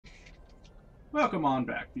Welcome on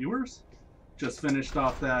back, viewers. Just finished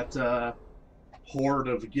off that horde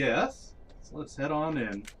of Geth. So let's head on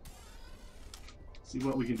in. See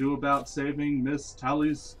what we can do about saving Miss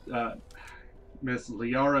Miss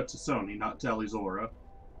Liara Tassoni, not Talizora.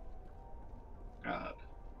 God.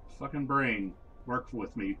 Fucking brain. Work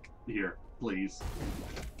with me here, please.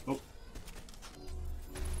 Oh.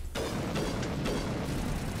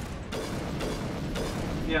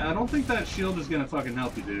 Yeah, I don't think that shield is gonna fucking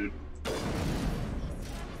help you, dude.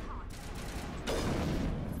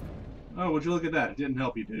 Oh, would you look at that? It didn't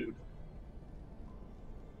help you, dude.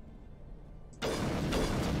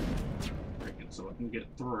 Freaking so I can get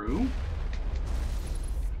through.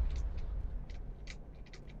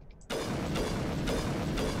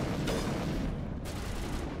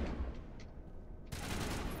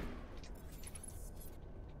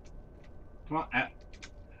 Come on,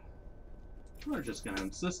 we're just gonna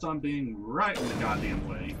insist on being right in the goddamn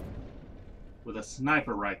way. With a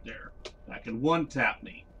sniper right there. That can one-tap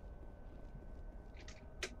me.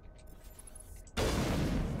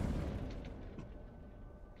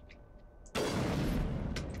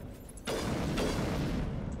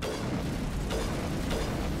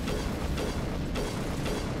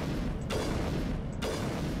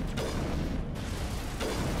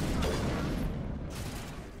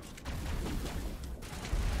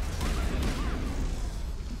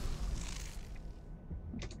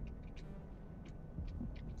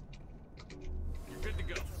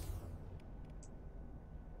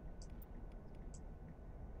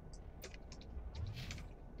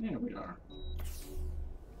 There we are.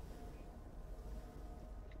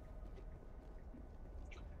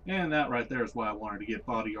 And that right there is why I wanted to get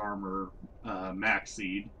body armor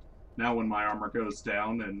maxied. Now when my armor goes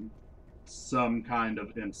down in some kind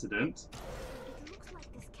of incident. It looks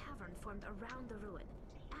like this cavern formed around the ruin.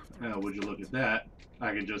 Now would you look at that?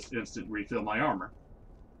 I can just instant refill my armor.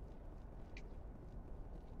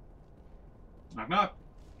 Knock knock.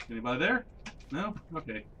 Anybody there? No?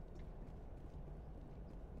 Okay.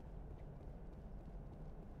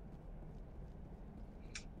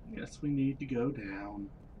 Guess we need to go down.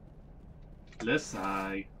 Let's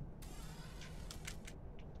sigh.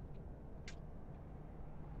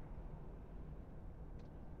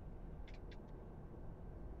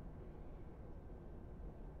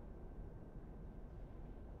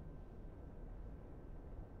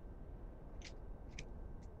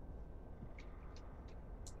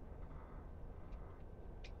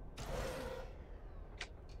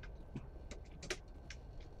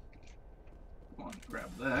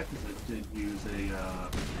 Grab that because I did use a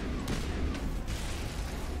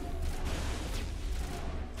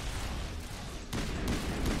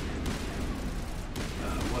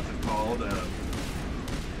what's it called? A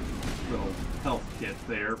little health kit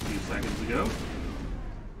there a few seconds ago.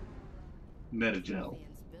 Metagel.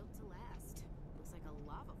 Built to last. Looks like a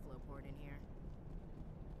lava flow poured in here.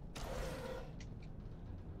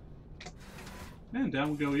 And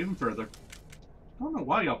down we go even further. I don't know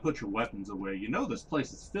why y'all put your weapons away. You know this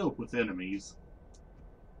place is filled with enemies.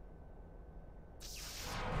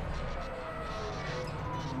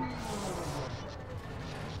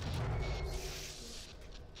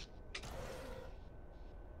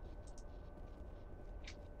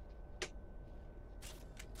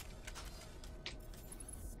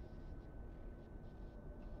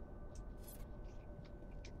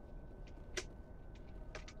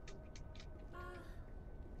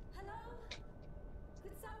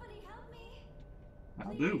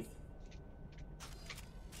 I'll do.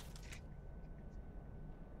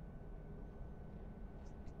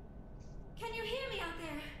 Can you hear me out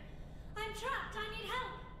there? I'm trapped. I need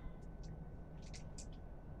help.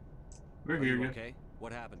 We're here. Okay?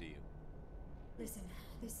 What happened to you? Listen,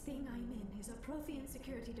 this thing I'm in is a Prothean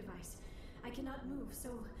security device. I cannot move, so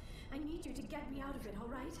I need you to get me out of it, all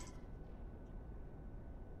right?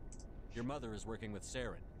 Your mother is working with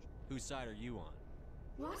Saren. Whose side are you on?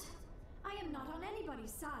 What? I am not on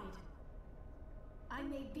anybody's side. I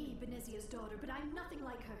may be Benezia's daughter, but I'm nothing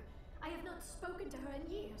like her. I have not spoken to her in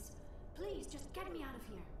years. Please, just get me out of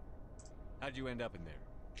here. How'd you end up in there?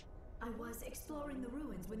 I was exploring the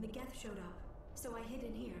ruins when the Geth showed up, so I hid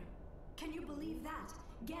in here. Can you believe that?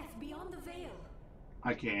 Geth beyond the veil.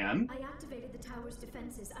 I can. I activated the tower's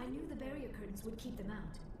defenses. I knew the barrier curtains would keep them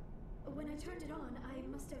out. When I turned it on, I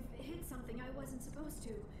must have hit something I wasn't supposed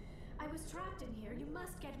to. I was trapped in here. You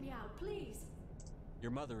must get me out, please. Your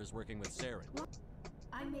mother is working with Saren. What?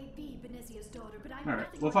 I may be Benezia's daughter, but I'm Alright,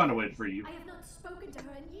 nothing we'll like find a her. way for you. I have not spoken to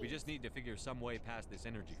her in years. We just need to figure some way past this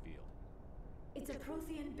energy field. It's a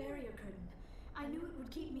Prothean barrier curtain. I knew it would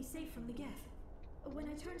keep me safe from the Geth. When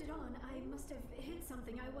I turned it on, I must have hit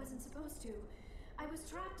something I wasn't supposed to. I was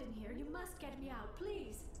trapped in here. You must get me out,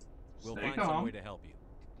 please. We'll Stay find some calm. way to help you.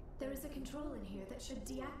 There is a control in here that should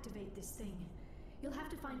deactivate this thing. You'll have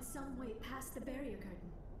to find some way past the barrier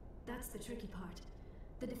curtain. That's the tricky part.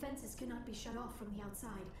 The defenses cannot be shut off from the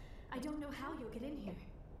outside. I don't know how you'll get in here.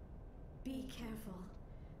 Be careful.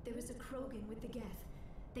 There is a Krogan with the Geth.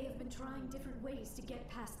 They have been trying different ways to get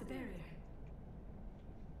past the barrier.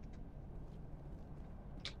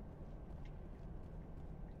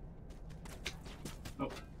 Oh,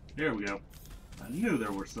 here we go. I knew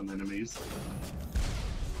there were some enemies.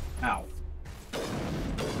 Ow. I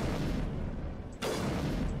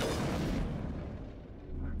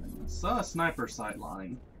saw a sniper sight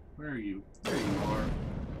line. Where are you? There you are.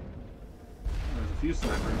 There's a few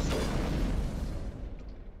snipers.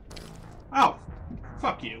 Ow!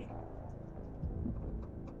 Fuck you.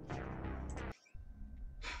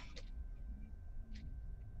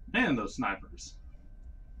 And those snipers.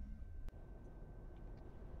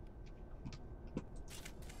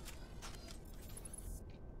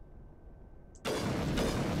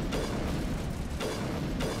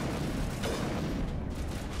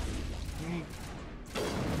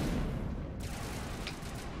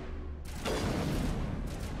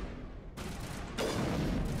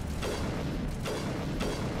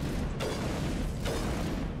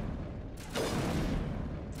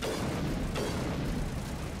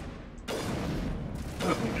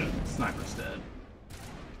 Okay, good. Sniper's dead.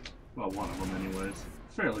 Well, one of them anyways.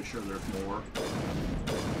 Fairly sure there's more.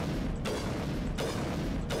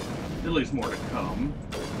 At least more to come.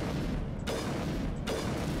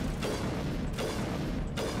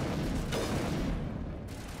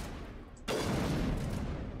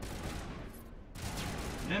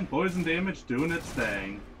 And poison damage doing its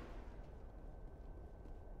thing.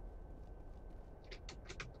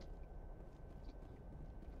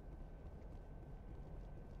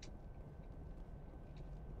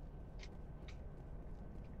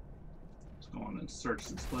 Let's go on and search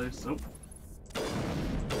this place. Oh.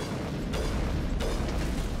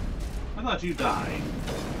 I thought you died.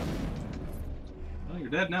 Well, you're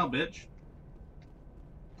dead now, bitch.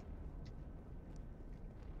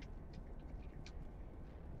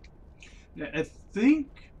 Yeah, I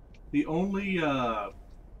think the only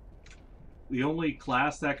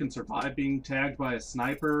class that can survive being tagged by a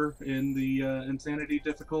sniper in the insanity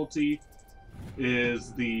difficulty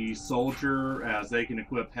is the soldier, as they can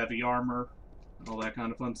equip heavy armor and all that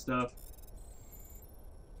kind of fun stuff.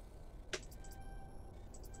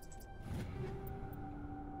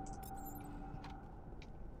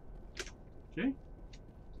 Okay.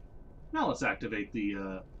 Now let's activate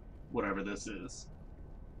the whatever this is.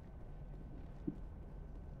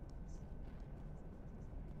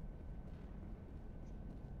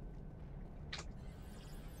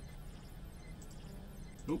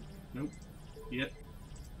 Nope. Nope. Yep.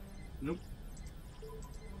 Nope.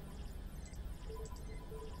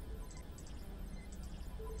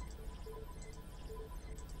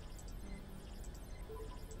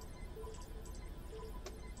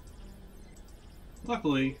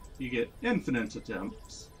 Luckily, you get infinite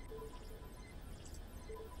attempts.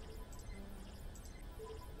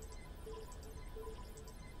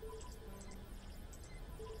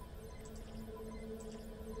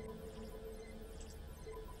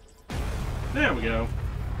 There we go.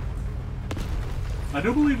 I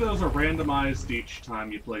do believe those are randomized each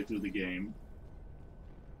time you play through the game.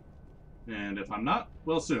 And if I'm not,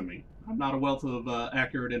 well, sue me. I'm not a wealth of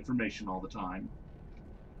accurate information all the time.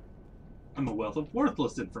 I'm a wealth of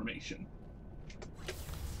worthless information.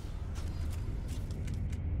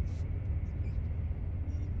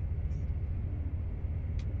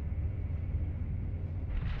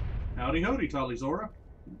 Howdy howdy, Talizora.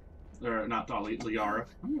 Or not Liara.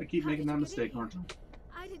 I'm gonna keep making that mistake, aren't I?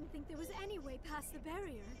 I didn't think there was any way past the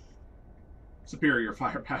barrier. Superior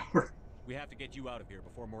firepower. We have to get you out of here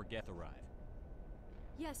before more Geth arrive.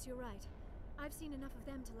 Yes, you're right. I've seen enough of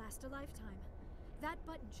them to last a lifetime. That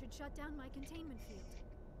button should shut down my containment field.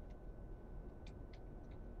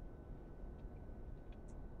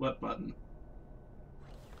 What button?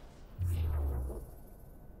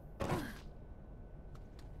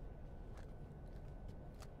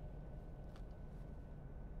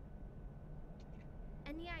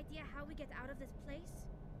 Any idea how we get out of this place?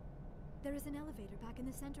 There is an elevator back in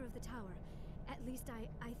the center of the tower. At least I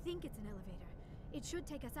think it's an elevator. It should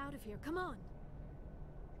take us out of here. Come on!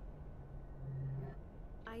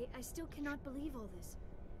 I still cannot believe all this.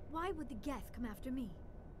 Why would the Geth come after me?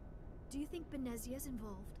 Do you think Benezia's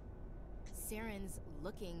involved? Saren's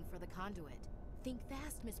looking for the conduit. Think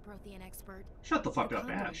fast, Miss Prothean expert. Shut the fuck The up,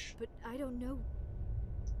 conduit, Ash. But I don't know.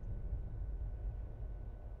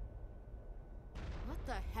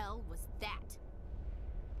 The hell was that?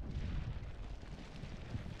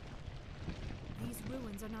 These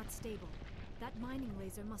ruins are not stable. That mining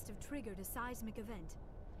laser must have triggered a seismic event.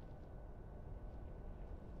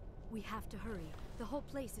 We have to hurry. The whole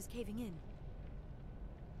place is caving in.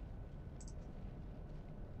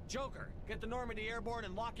 Joker, get the Normandy airborne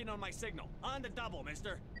and lock in on my signal. On the double,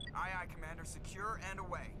 mister. Aye, aye, Commander. Secure and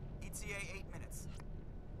away. ETA 8 minutes.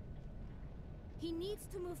 He needs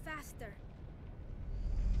to move faster.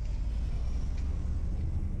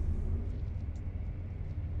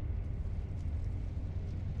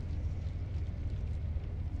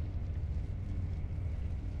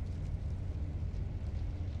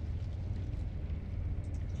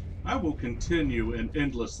 I will continue and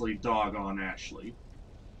endlessly dog on Ashley.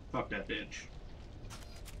 Fuck that bitch.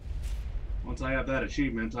 Once I have that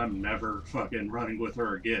achievement, I'm never fucking running with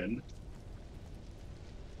her again.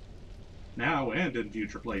 Now and in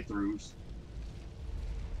future playthroughs.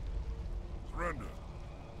 Surrender.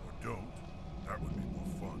 Or don't. That would be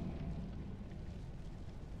more fun.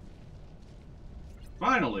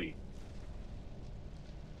 Finally!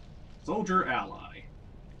 Soldier ally.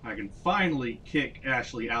 I can finally kick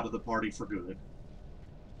Ashley out of the party for good.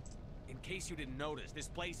 In case you didn't notice, this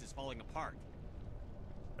place is falling apart.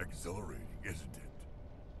 Exhilarating, isn't it?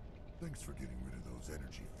 Thanks for getting rid of those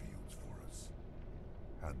energy fields for us.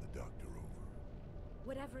 Hand the doctor over.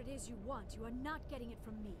 Whatever it is you want, you are not getting it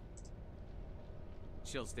from me.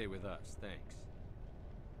 She'll stay with us, thanks.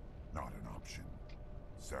 Not an option.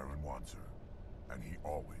 Saren wants her, and he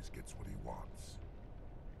always gets what he wants.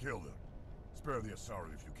 Kill them. Spare the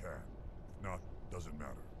Asari if you can. If not, doesn't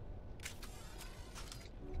matter.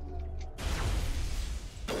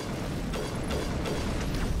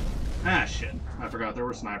 Ah, shit. I forgot there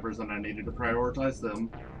were snipers and I needed to prioritize them.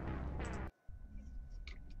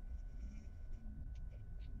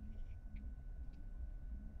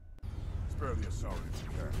 Spare the Asari if you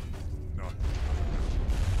can. Not.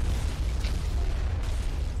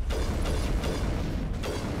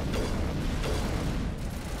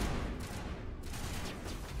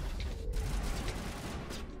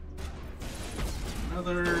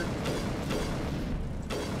 Another.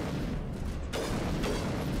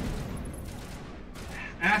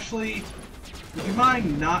 Ashley, would you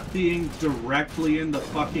mind not being directly in the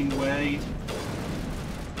fucking way?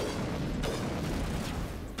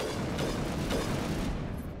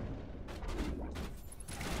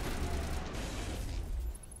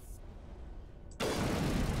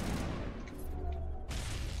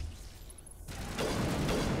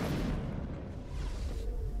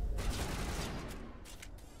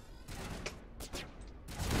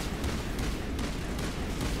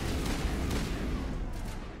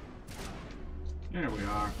 There we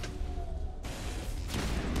are.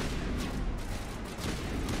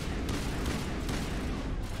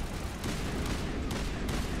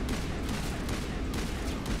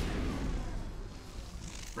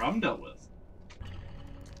 Problem dealt with.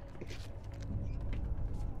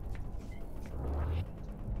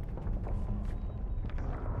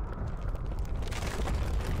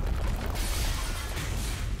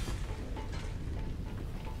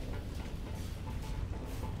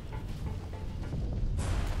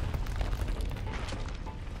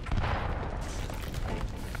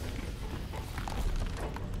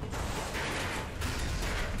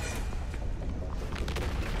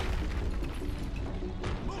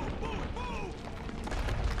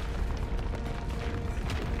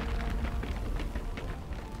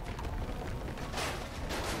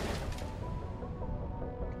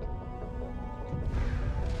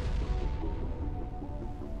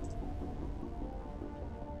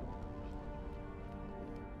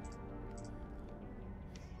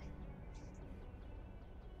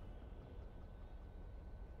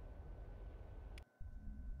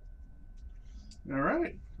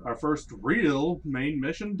 Alright, our first real main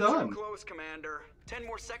mission done. Too close, Commander. 10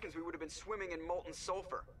 more seconds we would have been swimming in molten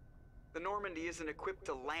sulfur. The Normandy isn't equipped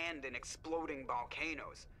to land in exploding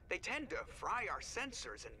volcanoes. They tend to fry our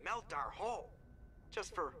sensors and melt our hull.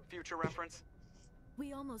 Just for future reference.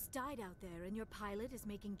 We almost died out there, and your pilot is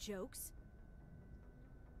making jokes?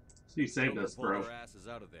 He saved Joker us, bro. pulled our asses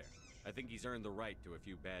out of there. I think he's earned the right to a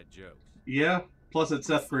few bad jokes. Yeah, plus it's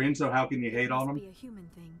Seth Green, so how can you hate on Must him? be a human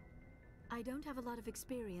thing. I don't have a lot of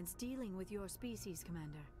experience dealing with your species,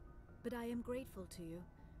 Commander. But I am grateful to you.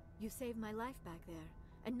 You saved my life back there,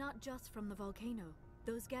 and not just from the volcano.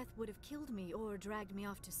 Those Geth would have killed me or dragged me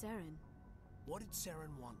off to Saren. What did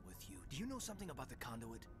Saren want with you? Do you know something about the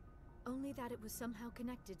conduit? Only that it was somehow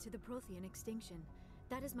connected to the Prothean extinction.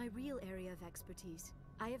 That is my real area of expertise.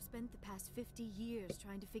 I have spent the past 50 years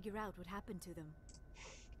trying to figure out what happened to them.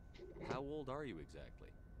 How old are you exactly?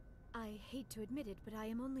 I hate to admit it, but I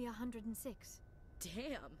am only 106.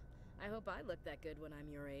 Damn! I hope I look that good when I'm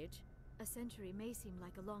your age. A century may seem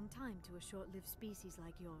like a long time to a short-lived species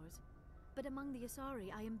like yours, but among the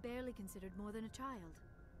Asari, I am barely considered more than a child.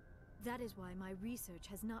 That is why my research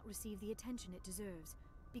has not received the attention it deserves.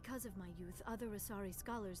 Because of my youth, other Asari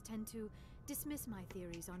scholars tend to dismiss my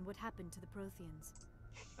theories on what happened to the Protheans.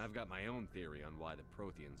 I've got my own theory on why the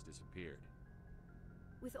Protheans disappeared.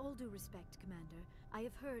 With all due respect, Commander, I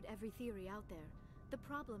have heard every theory out there. The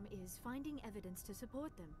problem is finding evidence to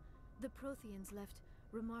support them. The Protheans left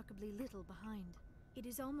remarkably little behind. It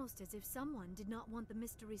is almost as if someone did not want the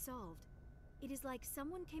mystery solved. It is like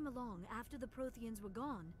someone came along after the Protheans were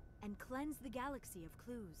gone and cleansed the galaxy of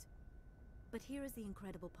clues. But here is the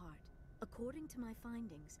incredible part. According to my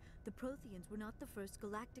findings, the Protheans were not the first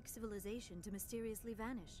galactic civilization to mysteriously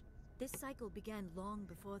vanish. This cycle began long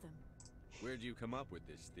before them. Where'd you come up with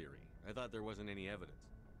this theory? I thought there wasn't any evidence.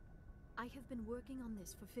 I have been working on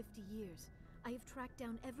this for 50 years. I have tracked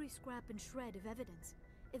down every scrap and shred of evidence.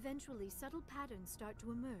 Eventually, subtle patterns start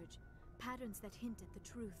to emerge, patterns that hint at the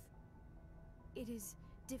truth. It is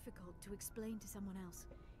difficult to explain to someone else.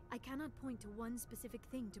 I cannot point to one specific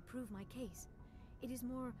thing to prove my case. It is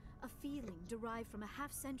more a feeling derived from a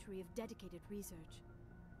half-century of dedicated research.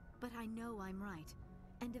 But I know I'm right,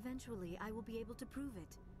 and eventually I will be able to prove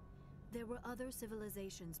it. There were other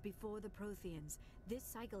civilizations before the Protheans. This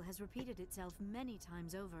cycle has repeated itself many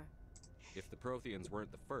times over. If the Protheans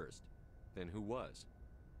weren't the first, then who was?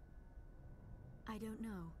 I don't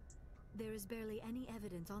know. There is barely any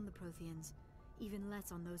evidence on the Protheans, even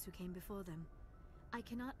less on those who came before them. I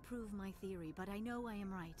cannot prove my theory, but I know I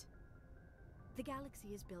am right. The galaxy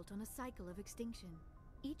is built on a cycle of extinction.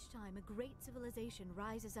 Each time a great civilization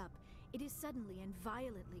rises up, it is suddenly and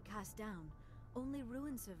violently cast down. Only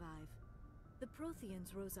ruins survive. The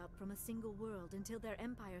Protheans rose up from a single world until their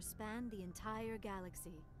empire spanned the entire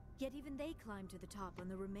galaxy. Yet even they climbed to the top on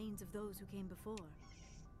the remains of those who came before.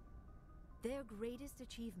 Their greatest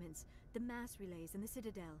achievements, the mass relays and the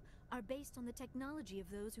Citadel, are based on the technology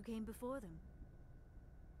of those who came before them.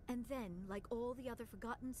 And then, like all the other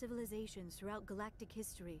forgotten civilizations throughout galactic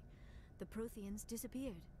history, the Protheans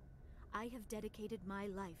disappeared. I have dedicated my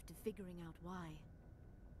life to figuring out why.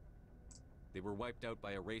 They were wiped out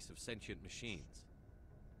by a race of sentient machines.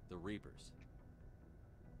 The Reapers.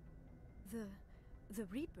 The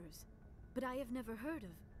Reapers? But I have never heard of.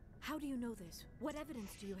 How do you know this? What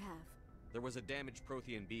evidence do you have? There was a damaged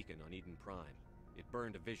Prothean beacon on Eden Prime. It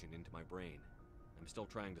burned a vision into my brain. I'm still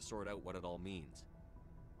trying to sort out what it all means.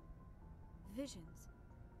 Visions.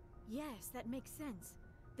 Yes, that makes sense.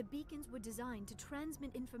 The beacons were designed to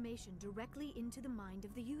transmit information directly into the mind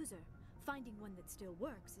of the user. Finding one that still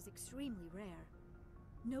works is extremely rare.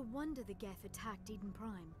 No wonder the Geth attacked Eden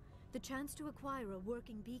Prime. The chance to acquire a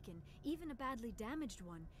working beacon, even a badly damaged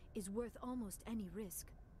one, is worth almost any risk.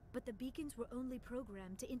 But the beacons were only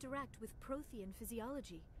programmed to interact with Prothean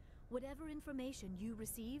physiology. Whatever information you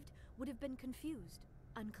received would have been confused,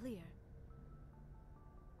 unclear.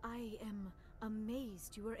 I am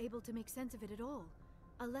amazed you were able to make sense of it at all.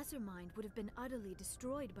 A lesser mind would have been utterly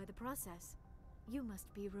destroyed by the process. You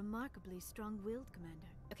must be remarkably strong-willed, Commander.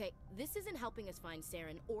 Okay, this isn't helping us find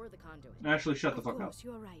Saren or the conduit. Actually, shut the fuck Of up. course,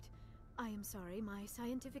 you're right. I am sorry, my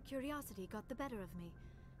scientific curiosity got the better of me.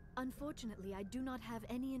 Unfortunately, I do not have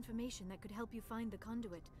any information that could help you find the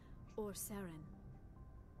conduit, or Saren.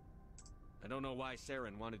 I don't know why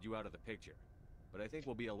Saren wanted you out of the picture, but I think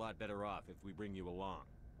we'll be a lot better off if we bring you along.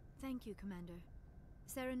 Thank you, Commander.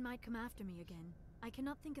 Saren might come after me again. I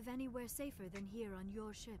cannot think of anywhere safer than here on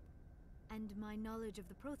your ship. And my knowledge of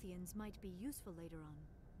the Protheans might be useful later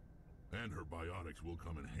on. And her biotics will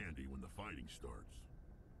come in handy when the fighting starts.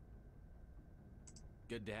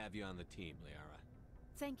 Good to have you on the team, Liara.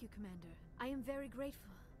 Thank you, Commander. I am very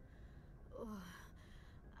grateful. Oh,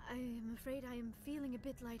 I am afraid I am feeling a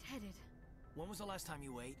bit lightheaded. When was the last time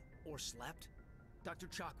you ate or slept? Dr.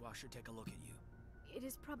 Chakwa should take a look at you. It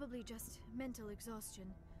is probably just mental exhaustion,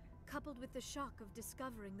 coupled with the shock of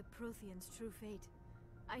discovering the Protheans' true fate.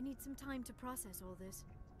 I need some time to process all this.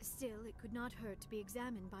 Still, it could not hurt to be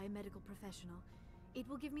examined by a medical professional. It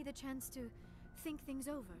will give me the chance to think things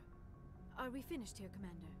over. Are we finished here,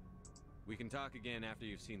 Commander? We can talk again after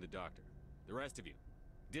you've seen the doctor. The rest of you,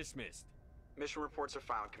 dismissed. Mission reports are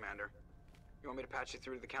filed, Commander. You want me to patch you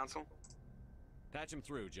through to the Council? Patch him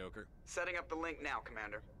through, Joker. Setting up the link now,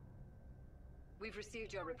 Commander. We've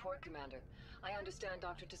received your report, Commander. I understand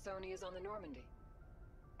Dr. Tassoni is on the Normandy.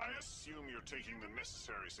 I assume you're taking the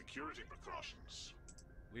necessary security precautions.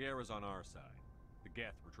 Liara's on our side. The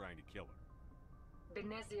Geth were trying to kill her.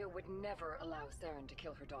 Benezia would never allow Saren to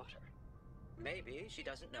kill her daughter. Maybe she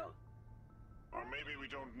doesn't know. Or maybe we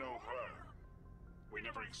don't know her. We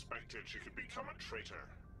never expected she could become a traitor.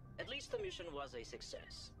 At least the mission was a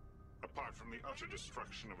success. Apart from the utter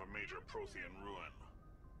destruction of a major Prothean ruin.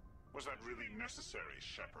 Was that really necessary,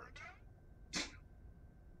 Shepard?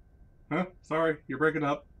 Huh? Sorry, you're breaking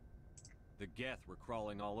up. The Geth were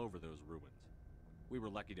crawling all over those ruins. We were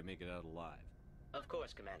lucky to make it out alive. Of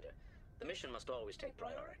course, Commander. The mission must always take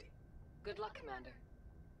priority. Good luck, Commander.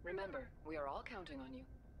 Remember, we are all counting on you.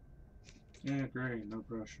 Yeah, great. No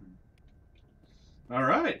pressure.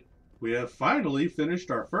 Alright. We have finally finished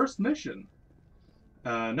our first mission.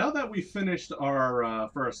 Now that we've finished our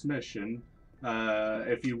first mission,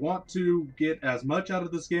 if you want to get as much out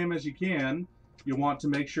of this game as you can, you want to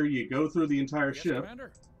make sure you go through the entire ship,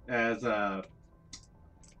 Commander. as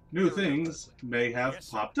new things may have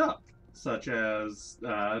popped up, such as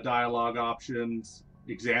dialogue options,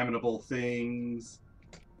 examinable things,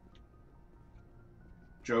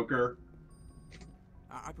 Joker.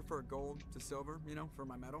 I prefer gold to silver, you know, for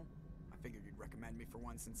my medal. I figured you'd recommend me for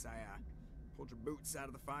one since I pulled your boots out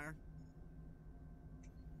of the fire.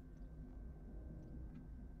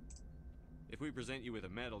 If we present you with a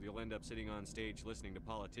medal, you'll end up sitting on stage listening to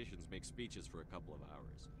politicians make speeches for a couple of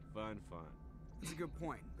hours. Fun. That's a good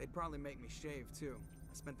point. They'd probably make me shave, too.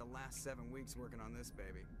 I spent the last 7 weeks working on this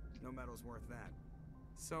baby. No medal's worth that.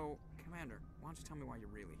 So, Commander, why don't you tell me why you're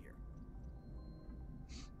really here?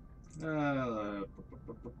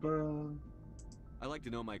 I like to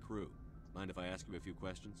know my crew. Mind if I ask you a few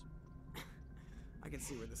questions? I can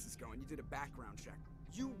see where this is going. You did a background check.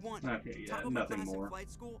 You won. Okay, yeah, Top of nothing a class more. in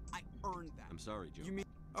flight school. I earned that. I'm sorry, Joe. You mean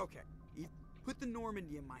okay? Put the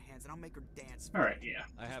Normandy in my hands, and I'll make her dance. For Alright, you. yeah.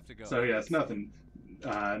 I have to go. So yeah, it's nothing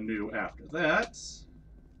new after that.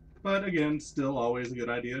 But again, still always a good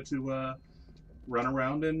idea to run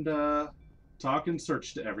around and talk and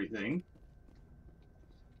search to everything.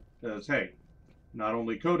 Because, hey, not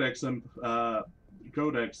only codex updates,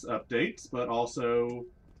 but also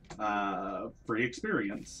free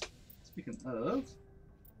experience. Speaking of,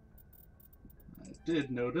 I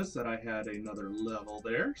did notice that I had another level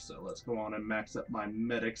there, so let's go on and max up my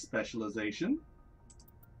medic specialization.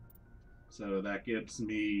 So that gives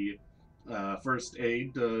me first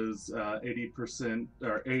aid does 80%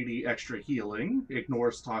 or 80 extra healing,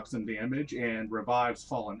 ignores toxin damage, and revives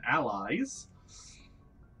fallen allies,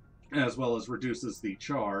 as well as reduces the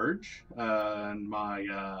charge. And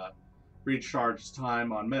my recharge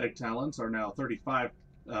time on medic talents are now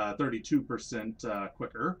 32%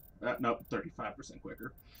 quicker. No, 35%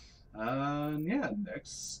 quicker. Yeah,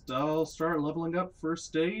 next I'll start leveling up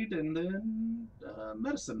first aid and then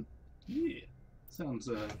medicine. Yeah, sounds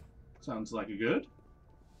like a good.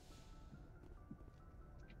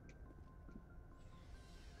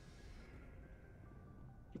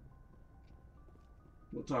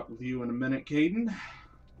 We'll talk with you in a minute, Caden.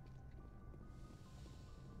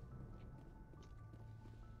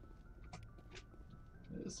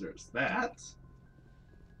 There's that.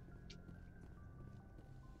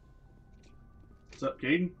 What's up,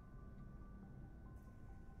 Caden?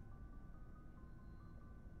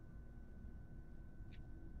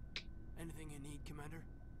 Anything you need, Commander?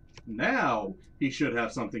 Now he should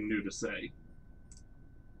have something new to say.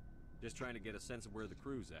 Just trying to get a sense of where the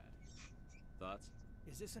crew's at. Thoughts?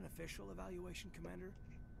 Is this an official evaluation, Commander?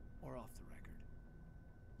 Or off the record?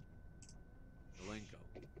 Malenko,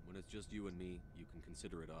 when it's just you and me, you can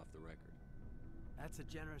consider it off the record. That's a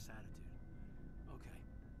generous attitude. Okay.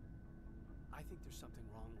 I think there's something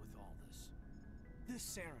wrong with all this. This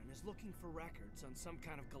Saren is looking for records on some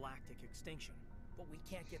kind of galactic extinction, but we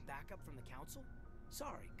can't get backup from the Council?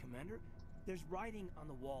 Sorry, Commander. There's writing on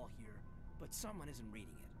the wall here, but someone isn't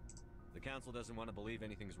reading it. The Council doesn't want to believe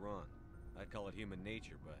anything's wrong. I'd call it human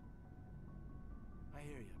nature, but... I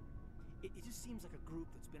hear you. It just seems like a group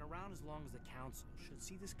that's been around as long as the Council should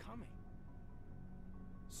see this coming.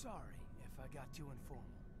 Sorry if I got too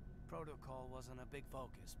informal. Protocol wasn't a big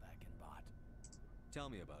focus back in Bot. Tell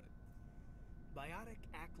me about it. Biotic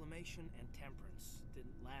acclimation and temperance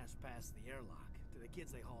didn't last past the airlock. To the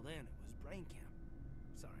kids they hauled in, it was brain camp.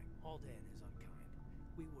 Sorry, hauled in is unkind.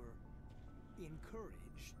 We were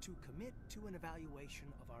encouraged to commit to an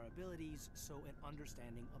evaluation of our abilities so an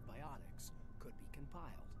understanding of biotics could be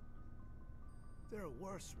compiled. There are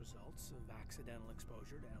worse results of accidental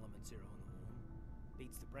exposure to element 0 in the womb.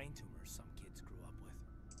 Beats the brain tumors some kids grew up with.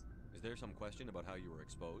 Is there some question about how you were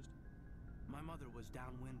exposed? My mother was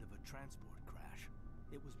downwind of a transport crash.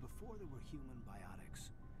 It was before there were human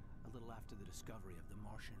biotics, a little after the discovery of the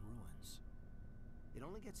Martian ruins. It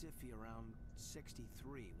only gets iffy around 63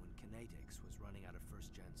 when kinetics was running out of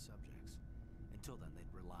first-gen subjects. Until then,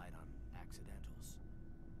 they'd relied on accidentals.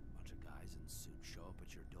 Bunch of guys in suits show up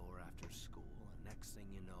at your door after school, and next thing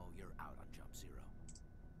you know, you're out on Jump Zero.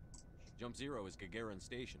 Jump Zero is Gagarin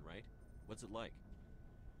Station, right? What's it like?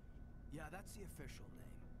 Yeah, that's the official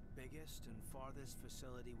name. Biggest and farthest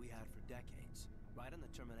facility we had for decades. Right on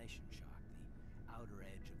the termination shock, the outer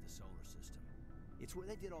edge of the solar system. It's where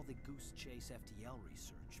they did all the Goose Chase FTL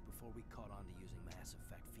research before we caught on to using mass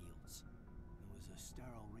effect fields. It was a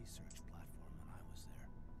sterile research platform when I was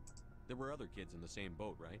there. There were other kids in the same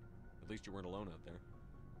boat, right? At least you weren't alone out there.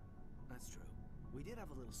 That's true. We did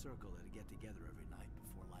have a little circle that'd get together every night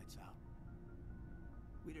before lights out.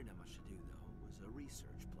 We didn't have much to do, though. It was a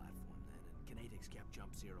research platform then, and Kinetics kept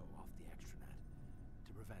Jump Zero off the extranet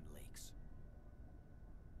to prevent leaks.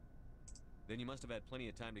 Then you must have had plenty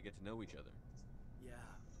of time to get to know each other. Yeah,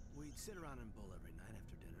 we'd sit around and bull every night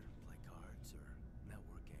after dinner, play cards or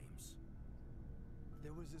network games.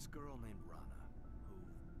 There was this girl named Rana, who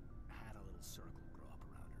had a little circle grow up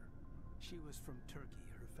around her. She was from Turkey,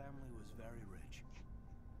 her family was very rich,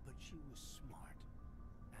 but she was smart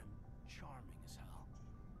and charming as hell.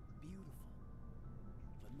 Beautiful,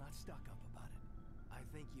 but not stuck up about it. I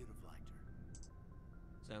think you'd have liked her.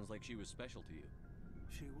 Sounds like she was special to you.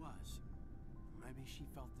 She was. Maybe she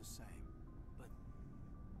felt the same, but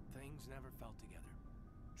things never felt together.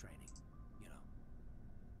 Training, you know.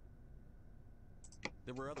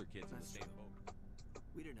 There were other kids in the same boat.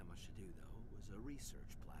 We didn't have much to do, though. It was a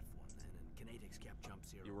research platform then, and Kinetics kept Jump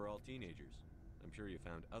Zero. You were all teenagers. I'm sure you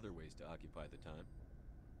found other ways to occupy the time.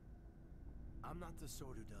 I'm not the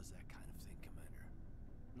sort who does that kind of thing, Commander.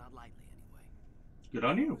 Not lightly, anyway. Good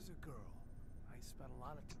on you. She was a girl. I spent a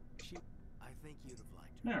lot of time. I think you'd have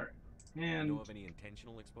liked her. All right. And you know of any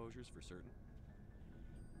intentional exposures for certain?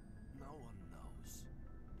 No one knows.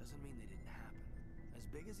 Doesn't mean they didn't happen. As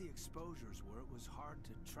big as the exposures were, it was hard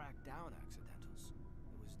to track down accidentals.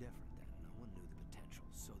 It was different then. No one knew the potential,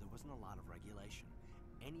 so there wasn't a lot of regulation.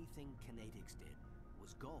 Anything Kinetics did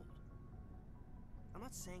was gold. I'm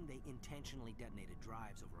not saying they intentionally detonated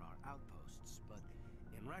drives over our outposts, but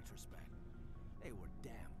in retrospect, they were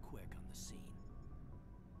damn quick on the scene.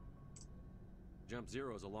 Jump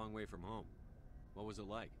Zero is a long way from home. What was it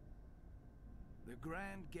like? The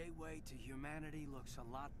grand gateway to humanity looks a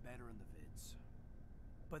lot better in the vids.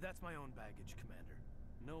 But that's my own baggage, Commander.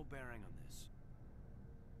 No bearing on this.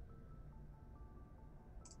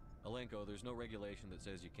 Alenko, there's no regulation that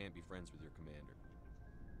says you can't be friends with your commander.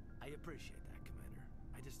 I appreciate that, Commander.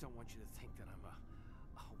 I just don't want you to think that I'm a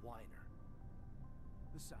whiner.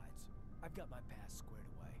 Besides, I've got my past squared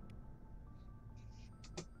away.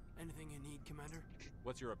 Anything you need, Commander?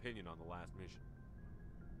 What's your opinion on the last mission?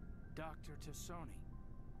 Dr. Tassoni.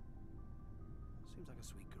 Seems like a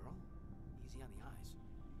sweet girl. Easy on the eyes.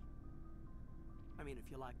 I mean,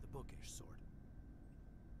 if you like the bookish sort.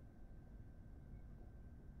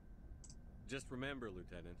 Just remember,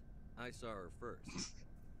 Lieutenant, I saw her first.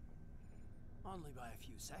 Only by a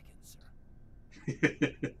few seconds, sir.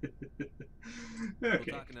 Okay. We'll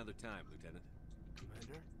talk another time, Lieutenant.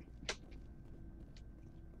 Commander?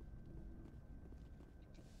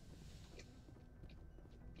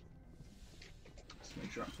 Let's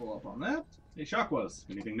make sure I pull up on that. Hey, Shockwaz,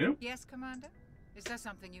 anything new? Yes, Commander? Is there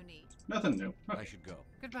something you need? Nothing new. Okay. I should go.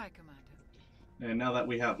 Goodbye, Commander. And now that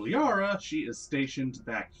we have Liara, she is stationed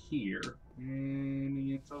back here.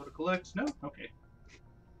 Any info to collect? No? Okay.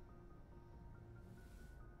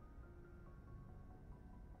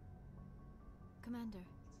 Commander,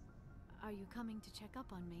 are you coming to check up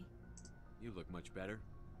on me? You look much better.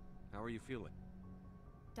 How are you feeling?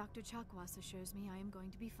 Dr. Chakwas assures me I am going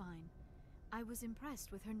to be fine. I was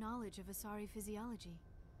impressed with her knowledge of Asari physiology.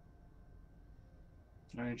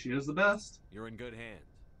 And she is the best. You're in good hands.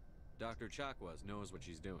 Dr. Chakwas knows what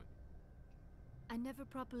she's doing. I never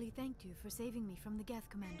properly thanked you for saving me from the Geth,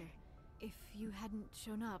 Commander. If you hadn't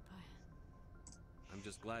shown up, I'm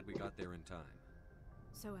just glad we got there in time.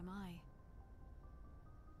 So am I.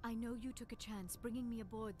 I know you took a chance bringing me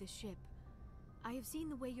aboard this ship. I have seen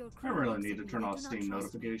the way your crew I really looks need at to me. turn They off do not Steam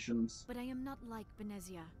trust me. notifications. But I am not like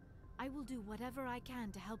Benezia. I will do whatever I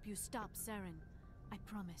can to help you stop Saren. I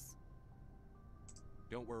promise.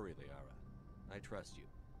 Don't worry, Liara. I trust you.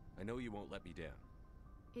 I know you won't let me down.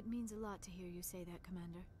 It means a lot to hear you say that,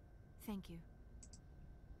 Commander. Thank you.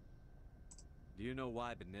 Do you know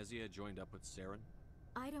why Benezia joined up with Saren?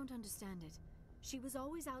 I don't understand it. She was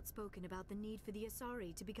always outspoken about the need for the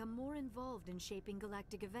Asari to become more involved in shaping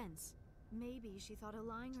galactic events. Maybe she thought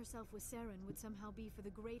allying herself with Saren would somehow be for the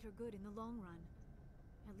greater good in the long run.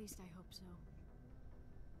 At least I hope so.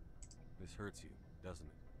 This hurts you, doesn't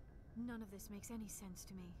it? None of this makes any sense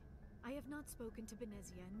to me. I have not spoken to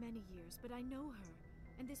Benezia in many years, but I know her.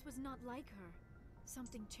 And this was not like her.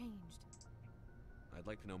 Something changed. I'd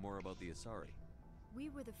like to know more about the Asari. We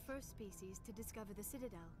were the first species to discover the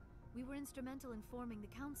Citadel. We were instrumental in forming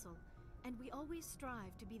the Council, and we always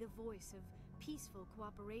strive to be the voice of peaceful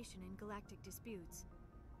cooperation in galactic disputes.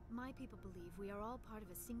 My people believe we are all part of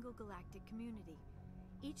a single galactic community.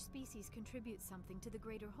 Each species contributes something to the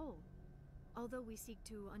greater whole. Although we seek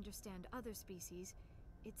to understand other species,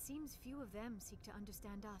 it seems few of them seek to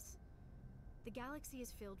understand us. The galaxy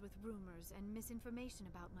is filled with rumors and misinformation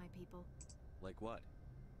about my people. Like what?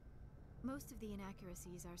 Most of the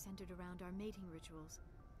inaccuracies are centered around our mating rituals.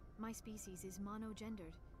 My species is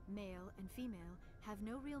monogendered. Male and female have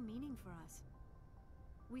no real meaning for us.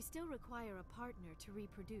 We still require a partner to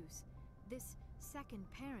reproduce. This second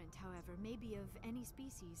parent, however, may be of any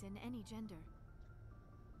species and any gender.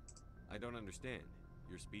 I don't understand.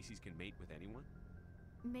 Your species can mate with anyone?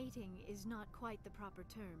 Mating is not quite the proper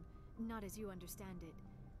term, not as you understand it.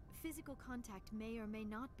 Physical contact may or may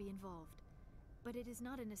not be involved, but it is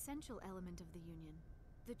not an essential element of the union.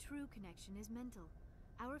 The true connection is mental.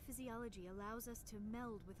 Our physiology allows us to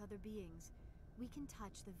meld with other beings. We can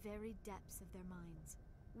touch the very depths of their minds.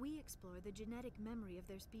 We explore the genetic memory of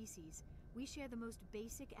their species. We share the most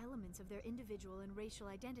basic elements of their individual and racial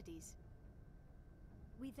identities.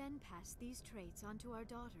 We then pass these traits on to our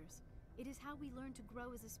daughters. It is how we learn to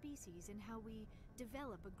grow as a species and how we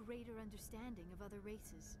develop a greater understanding of other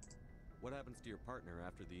races. What happens to your partner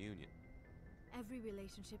after the union? Every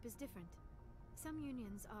relationship is different. Some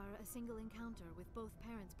unions are a single encounter with both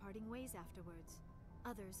parents parting ways afterwards.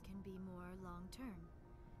 Others can be more long-term.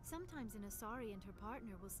 Sometimes an Asari and her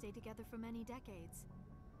partner will stay together for many decades.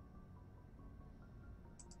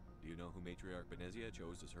 Do you know who Matriarch Benezia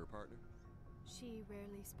chose as her partner? She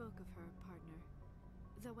rarely spoke of her partner.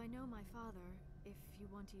 Though I know my father, if you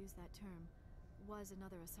want to use that term, was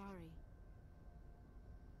another Asari.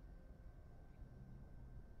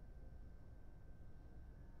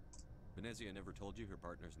 Benezia never told you her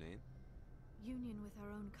partner's name? Union with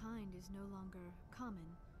our own kind is no longer common,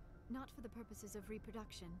 not for the purposes of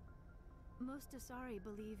reproduction. Most Asari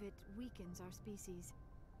believe it weakens our species.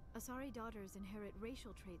 Asari daughters inherit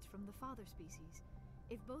racial traits from the father species.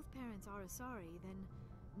 If both parents are Asari, then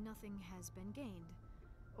nothing has been gained,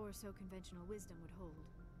 or so conventional wisdom would hold.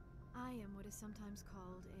 I am what is sometimes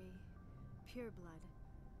called a pureblood.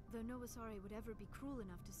 Though no Asari would ever be cruel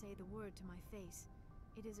enough to say the word to my face,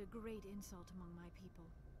 it is a great insult among my people.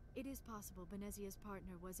 It is possible Benezia's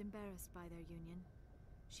partner was embarrassed by their union.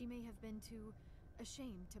 She may have been too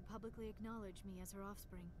ashamed to publicly acknowledge me as her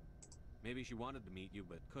offspring. Maybe she wanted to meet you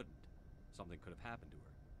but couldn't. Something could have happened to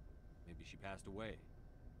her. Maybe she passed away.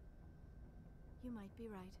 You might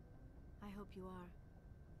be right. I hope you are.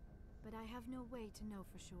 But I have no way to know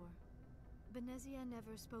for sure. Benezia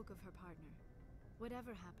never spoke of her partner.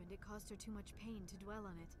 Whatever happened, it caused her too much pain to dwell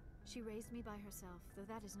on it. She raised me by herself, though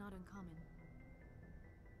that is not uncommon.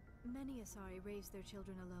 Many Asari raise their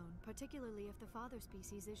children alone, particularly if the father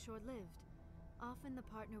species is short-lived. Often the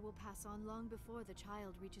partner will pass on long before the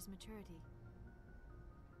child reaches maturity.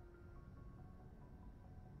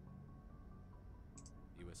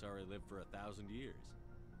 You Asari live for 1,000 years.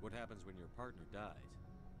 What happens when your partner dies?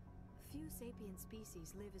 Few sapient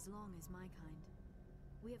species live as long as my kind.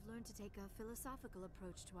 We have learned to take a philosophical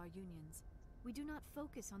approach to our unions. We do not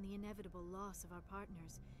focus on the inevitable loss of our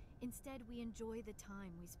partners. Instead, we enjoy the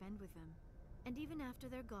time we spend with them. And even after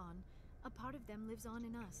they're gone, a part of them lives on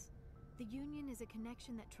in us. The union is a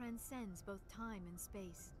connection that transcends both time and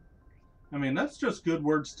space. I mean, that's just good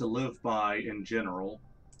words to live by in general.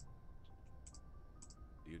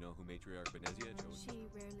 Do you know who Matriarch Benezia chose? She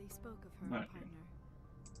rarely spoke of her partner.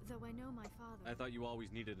 Though I know my father... I thought you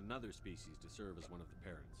always needed another species to serve as one of the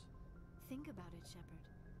parents. Think about it, Shepard.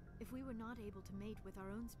 If we were not able to mate with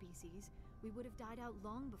our own species, we would have died out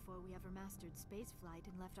long before we ever mastered spaceflight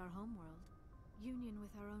and left our homeworld. Union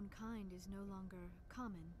with our own kind is no longer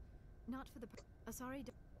common. Not for the Asari.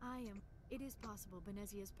 It is possible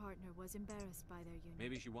Benezia's partner was embarrassed by their union.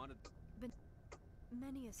 Maybe she wanted...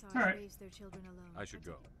 Many Asari raise their children alone. I should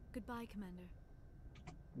go. Goodbye, Commander.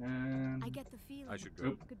 And... I get the feeling... I should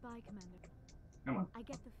go. Goodbye, Commander. Come on. I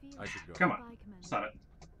get the feeling... I should go. Come on. Goodbye, Commander. Stop it.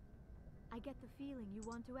 I get the feeling you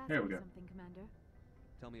want to ask There me we go. something, Commander.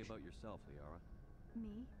 Tell me about yourself, Liara.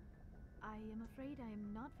 Me? I am afraid I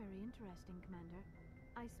am not very interesting, Commander.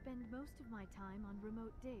 I spend most of my time on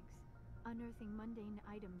remote digs, unearthing mundane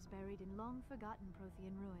items buried in long-forgotten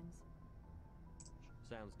Prothean ruins.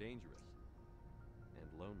 Sounds dangerous. And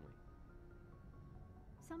lonely.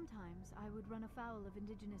 Sometimes I would run afoul of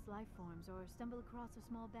indigenous life forms or stumble across a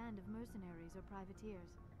small band of mercenaries or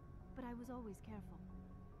privateers, but I was always careful.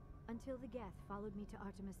 Until the Geth followed me to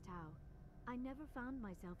Artemis Tau, I never found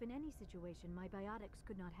myself in any situation my biotics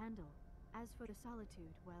could not handle. As for the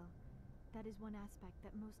solitude, well, that is one aspect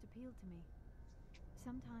that most appealed to me.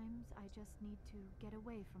 Sometimes I just need to get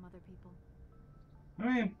away from other people. I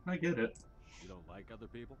mean, I get it. You don't like other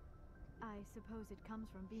people? I suppose it comes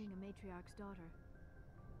from being a matriarch's daughter.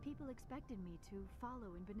 People expected me to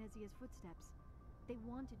follow in Benezia's footsteps. They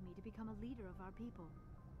wanted me to become a leader of our people.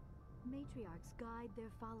 Matriarchs guide their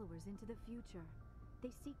followers into the future. They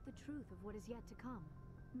seek the truth of what is yet to come.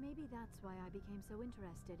 Maybe that's why I became so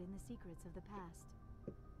interested in the secrets of the past.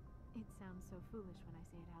 It sounds so foolish when I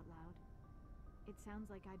say it out loud. It sounds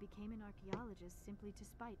like I became an archaeologist simply to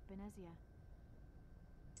spite Benezia.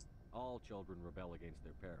 All children rebel against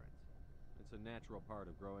their parents. It's a natural part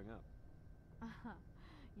of growing up. Aha.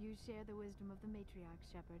 You share the wisdom of the matriarch,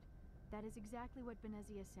 Shepard. That is exactly what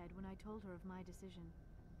Benezia said when I told her of my decision.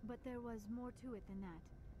 But there was more to it than that.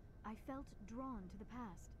 I felt drawn to the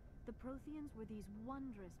past. The Protheans were these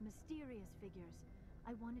wondrous, mysterious figures.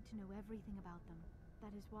 I wanted to know everything about them.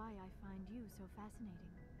 That is why I find you so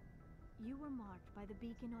fascinating. You were marked by the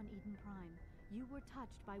beacon on Eden Prime. You were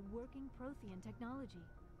touched by working Prothean technology.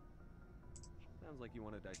 Sounds like you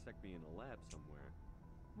want to dissect me in a lab somewhere.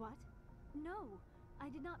 What? No! I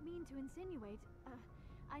did not mean to insinuate.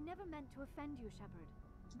 I never meant to offend you, Shepard.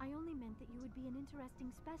 I only meant that you would be an interesting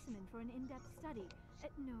specimen for an in-depth study.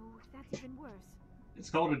 No, that's even worse. It's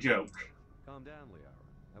called a joke. Calm down, Liara.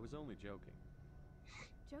 I was only joking.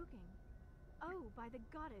 Joking? Oh, by the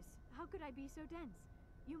goddess, how could I be so dense?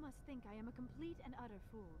 You must think I am a complete and utter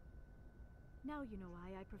fool. Now you know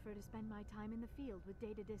why I prefer to spend my time in the field with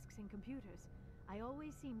data disks and computers. I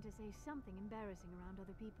always seem to say something embarrassing around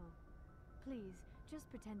other people. Please, just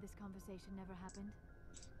pretend this conversation never happened.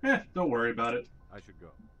 Don't worry about it. I should go.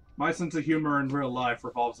 My sense of humor in real life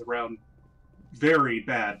revolves around very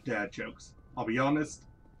bad dad jokes. I'll be honest.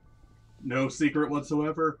 No secret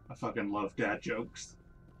whatsoever. I fucking love dad jokes.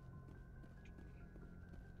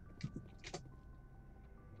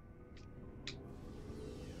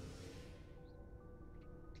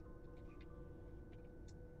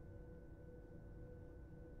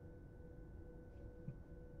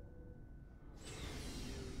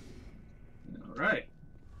 Alright.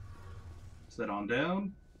 Sit on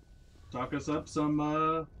down. Talk us up some,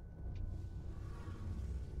 Now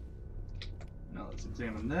let's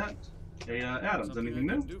examine that. Hey, Adams, Something anything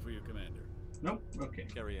I new? can do for you, Commander. Nope? Okay.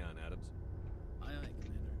 Carry on, Adams. Aye, aye,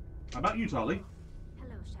 Commander. How about you, Tolly?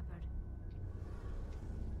 Hello, Shepard.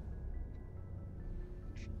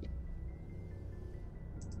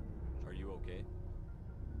 Are you okay?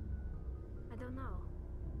 I don't know.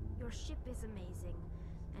 Your ship is amazing,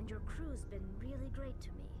 and your crew's been really great to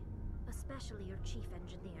me. Especially your chief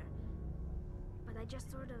engineer. But I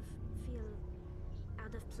just sort of feel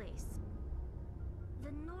out of place.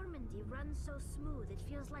 The Normandy runs so smooth it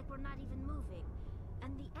feels like we're not even moving.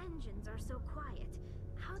 And the engines are so quiet.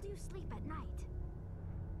 How do you sleep at night?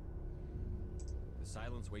 The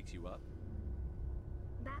silence wakes you up?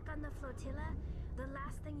 Back on the flotilla, the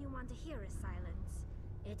last thing you want to hear is silence.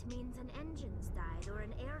 It means an engine's died or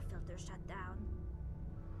an air filter shut down.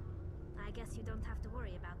 I guess you don't have to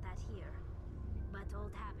worry about that here. But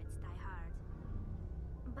old habits die hard.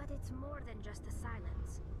 But it's more than just the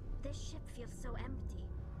silence. This ship feels so empty.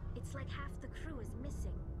 It's like half the crew is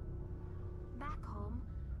missing. Back home,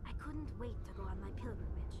 I couldn't wait to go on my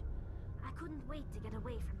pilgrimage. I couldn't wait to get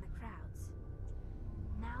away from the crowds.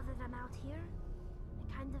 Now that I'm out here,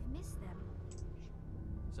 I kind of miss them.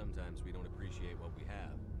 Sometimes we don't appreciate what we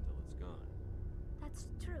have until it's gone. That's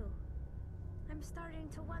true. I'm starting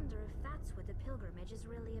to wonder if that's what the pilgrimage is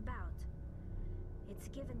really about. It's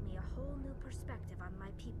given me a whole new perspective on my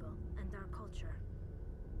people and our culture.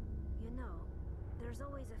 You know, there's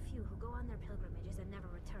always a few who go on their pilgrimages and never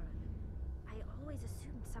return. I always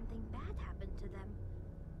assumed something bad happened to them.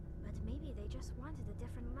 But maybe they just wanted a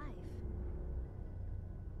different life.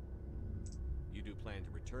 You do plan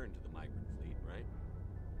to return to the migrant fleet, right?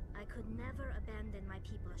 I could never abandon my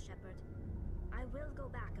people, Shepard. I will go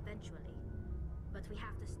back eventually. But we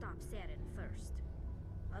have to stop Saren first.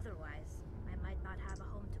 Otherwise, I might not have a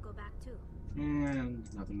home to go back to. And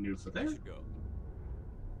nothing new for there. I should go.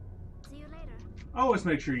 See you later. Always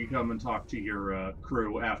make sure you come and talk to your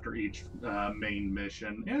crew after each main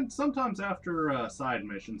mission. And sometimes after side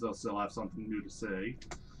missions, they'll still have something new to say.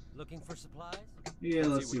 Looking for supplies? Yeah,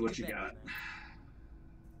 let's see what you got.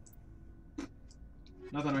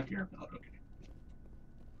 Nothing I care about, okay.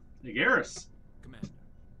 Hey, Garrus. Commander,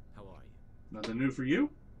 how are you? Nothing new for you?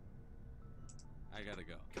 I gotta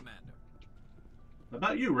go. Commander. How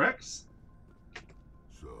about you, Rex?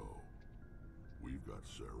 So, we've got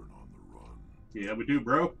Saren Yeah, we do,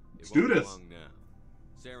 bro. Let's It do won't be this. long now.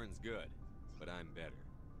 Saren's good, but I'm better.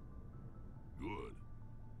 Good.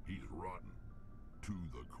 He's rotten. To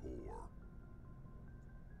the core.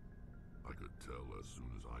 I could tell as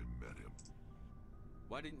soon as I met him.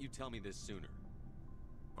 Why didn't you tell me this sooner?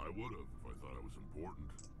 I would have if I thought it was important.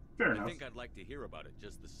 Fair I enough. think I'd like to hear about it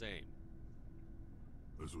just the same.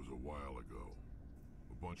 This was a while ago.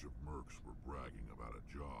 A bunch of mercs were bragging about a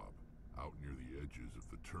job out near the edges of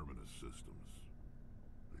the Terminus systems.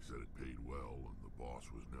 They said it paid well and the boss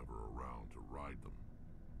was never around to ride them.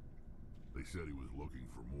 They said he was looking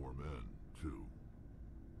for more men, too.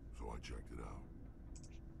 So I checked it out.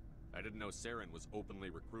 I didn't know Saren was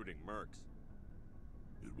openly recruiting mercs.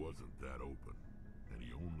 It wasn't that open, and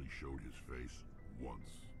he only showed his face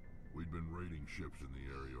once. We'd been raiding ships in the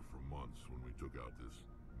area for months when we took out this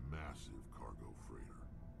massive cargo freighter.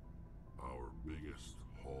 Our biggest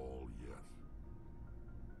haul yet.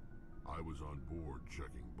 I was on board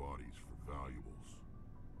checking bodies for valuables,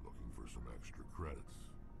 looking for some extra credits.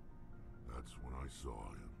 That's when I saw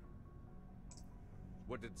him.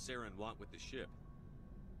 What did Saren want with the ship?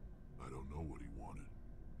 I don't know what he wanted.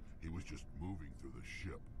 He was just moving through the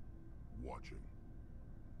ship, watching.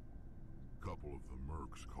 Couple of the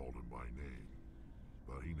mercs called him by name,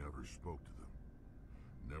 but he never spoke to them.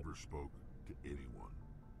 Never spoke to anyone.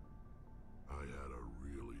 I had a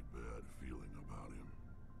really bad feeling about him,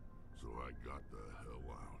 so I got the hell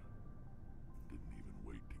out. Didn't even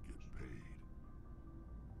wait to get paid.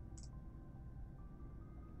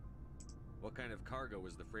 What kind of cargo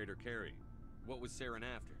was the freighter carrying? What was Saren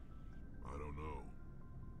after? I don't know.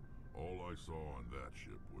 All I saw on that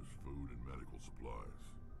ship was food and medical supplies.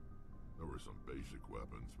 There were some basic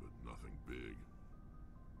weapons, but nothing big.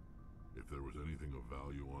 If there was anything of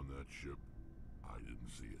value on that ship, I didn't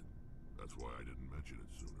see it. That's why I didn't mention it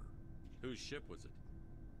sooner. Whose ship was it?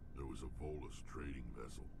 There was a Volus trading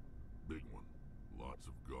vessel. Big one. Lots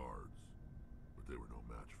of guards. But they were no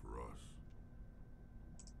match for us.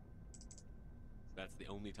 That's the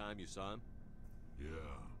only time you saw him?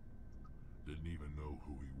 Yeah. Didn't even know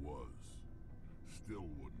who he was. Still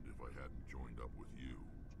wouldn't if I hadn't joined up with you.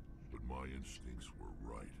 But my instincts were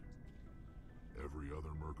right. Every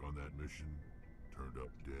other merc on that mission turned up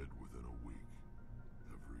dead within a week.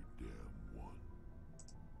 Every damn one.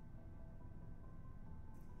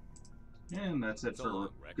 And that's it So for long,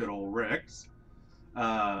 Rex. good old Rex.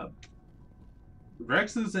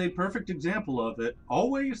 Rex is a perfect example of it.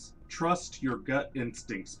 Always trust your gut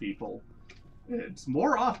instincts, people. It's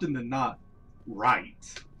more often than not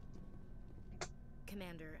right.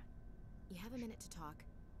 Commander, you have a minute to talk?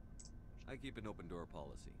 I keep an open door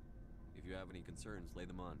policy. If you have any concerns, lay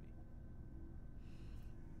them on me.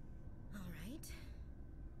 All right.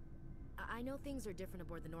 I know things are different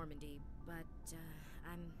aboard the Normandy, but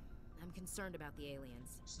I'm concerned about the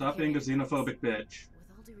aliens. Stop being a xenophobic bitch.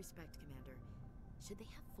 With all due respect, Commander, should they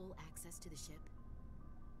have full access to the ship?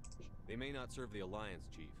 They may not serve the Alliance,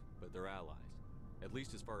 Chief, but they're allies. At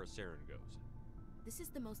least as far as Saren goes. This is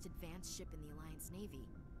the most advanced ship in the Alliance Navy.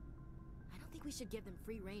 I don't think we should give them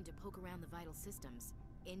free rein to poke around the vital systems.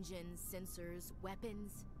 Engines, sensors,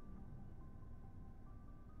 weapons.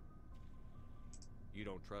 You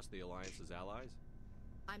don't trust the Alliance's allies?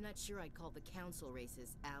 I'm not sure I'd call the Council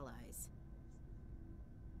races allies.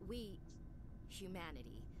 We,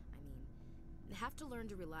 humanity, I mean, have to learn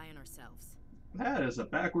to rely on ourselves. That is a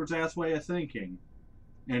backwards-ass way of thinking.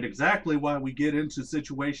 And exactly why we get into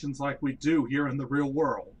situations like we do here in the real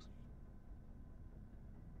world.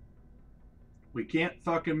 We can't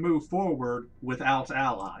fucking move forward without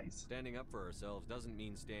allies. Standing up for ourselves doesn't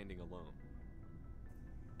mean standing alone.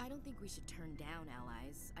 I don't think we should turn down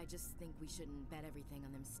allies. I just think we shouldn't bet everything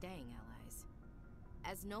on them staying allies.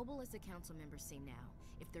 As noble as the council members seem now,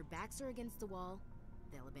 if their backs are against the wall,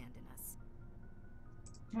 they'll abandon us.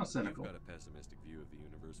 How cynical. You've got a pessimistic view of the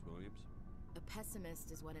universe, Williams. A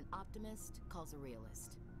pessimist is what an optimist calls a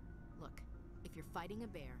realist. Look, if you're fighting a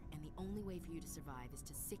bear and the only way for you to survive is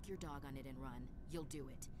to sick your dog on it and run, you'll do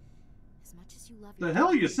it. As much as you love your The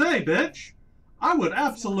hell you say, bitch? I would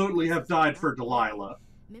absolutely have died for Delilah.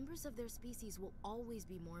 Members of their species will always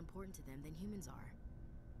be more important to them than humans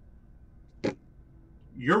are.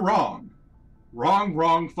 You're wrong. Wrong,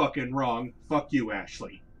 wrong, fucking wrong. Fuck you,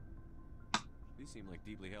 Ashley. These seem like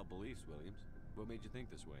deeply held beliefs, Williams. What made you think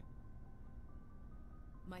this way?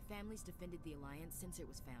 My family's defended the Alliance since it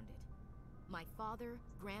was founded. My father,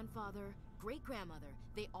 grandfather, great-grandmother,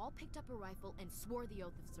 they all picked up a rifle and swore the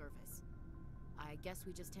oath of service. I guess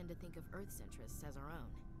we just tend to think of Earth's interests as our own.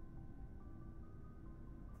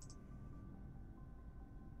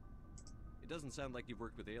 It doesn't sound like you've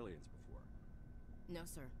worked with aliens before. No,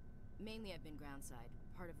 sir. Mainly I've been groundside,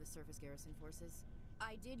 part of the surface garrison forces.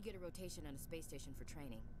 I did get a rotation on a space station for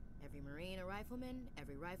training. Every Marine a rifleman,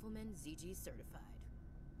 every rifleman ZG certified.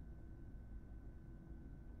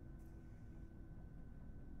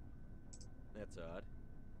 That's odd.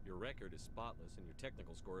 Your record is spotless and your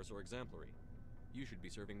technical scores are exemplary. You should be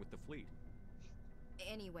serving with the fleet.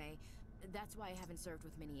 Anyway, that's why I haven't served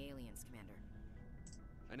with many aliens, Commander.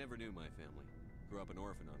 I never knew my family. Grew up an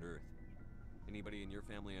orphan on Earth. Anybody in your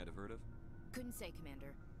family I'd have heard of? Couldn't say,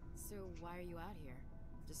 Commander. So why are you out here?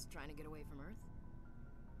 Just trying to get away from Earth?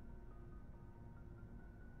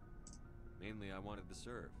 Mainly I wanted to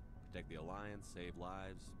serve. Protect the Alliance, save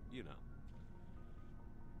lives, you know.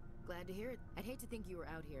 Glad to hear it. I'd hate to think you were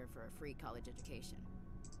out here for a free college education.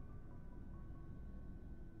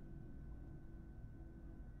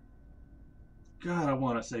 God, I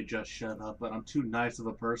want to say just shut up, but I'm too nice of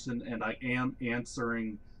a person, and I am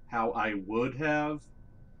answering how I would have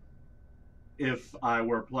if I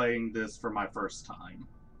were playing this for my first time.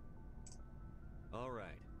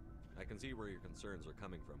 Alright. I can see where your concerns are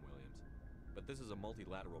coming from, Williams. But this is a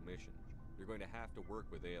multilateral mission. You're going to have to work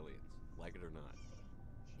with aliens, like it or not.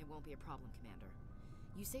 It won't be a problem, Commander.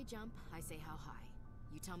 You say jump, I say how high.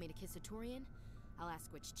 You tell me to kiss a Turian, I'll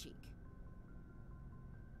ask which cheek.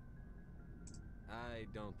 I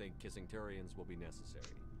don't think kissing Turians will be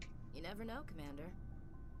necessary. You never know, Commander.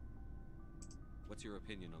 What's your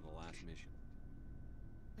opinion on the last mission?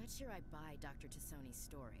 Not sure I buy Dr. Tassoni's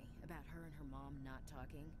story about her and her mom not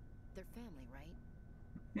talking. They're family, right?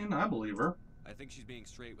 And I believe her. I think she's being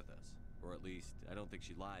straight with us. Or at least, I don't think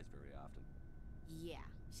she lies very often. Yeah,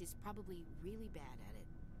 she's probably really bad at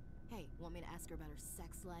it. Hey, want me to ask her about her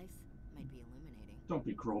sex life? Might be illuminating. Don't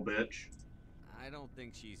be cruel, bitch. I don't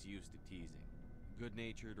think she's used to teasing.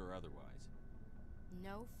 Good-natured or otherwise.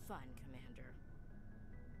 No fun, Commander.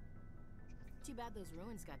 Too bad those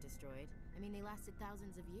ruins got destroyed. I mean, they lasted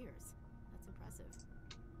thousands of years. That's impressive.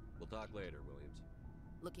 We'll talk later, Williams.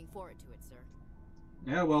 Looking forward to it, sir.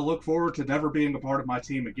 Yeah, well, look forward to never being a part of my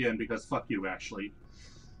team again, because fuck you, actually.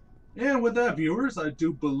 And with that, viewers, I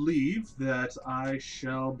do believe that I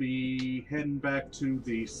shall be heading back to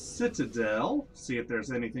the Citadel, see if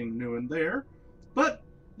there's anything new in there. But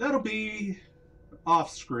that'll be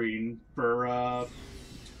off-screen for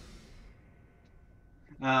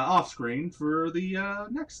the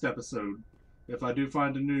next episode. If I do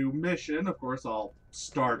find a new mission, of course, I'll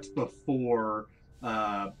start before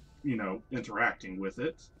you know, interacting with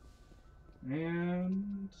it.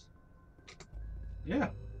 And yeah,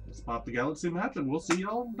 let's pop the galaxy map, and we'll see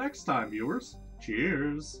y'all next time, viewers.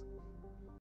 Cheers!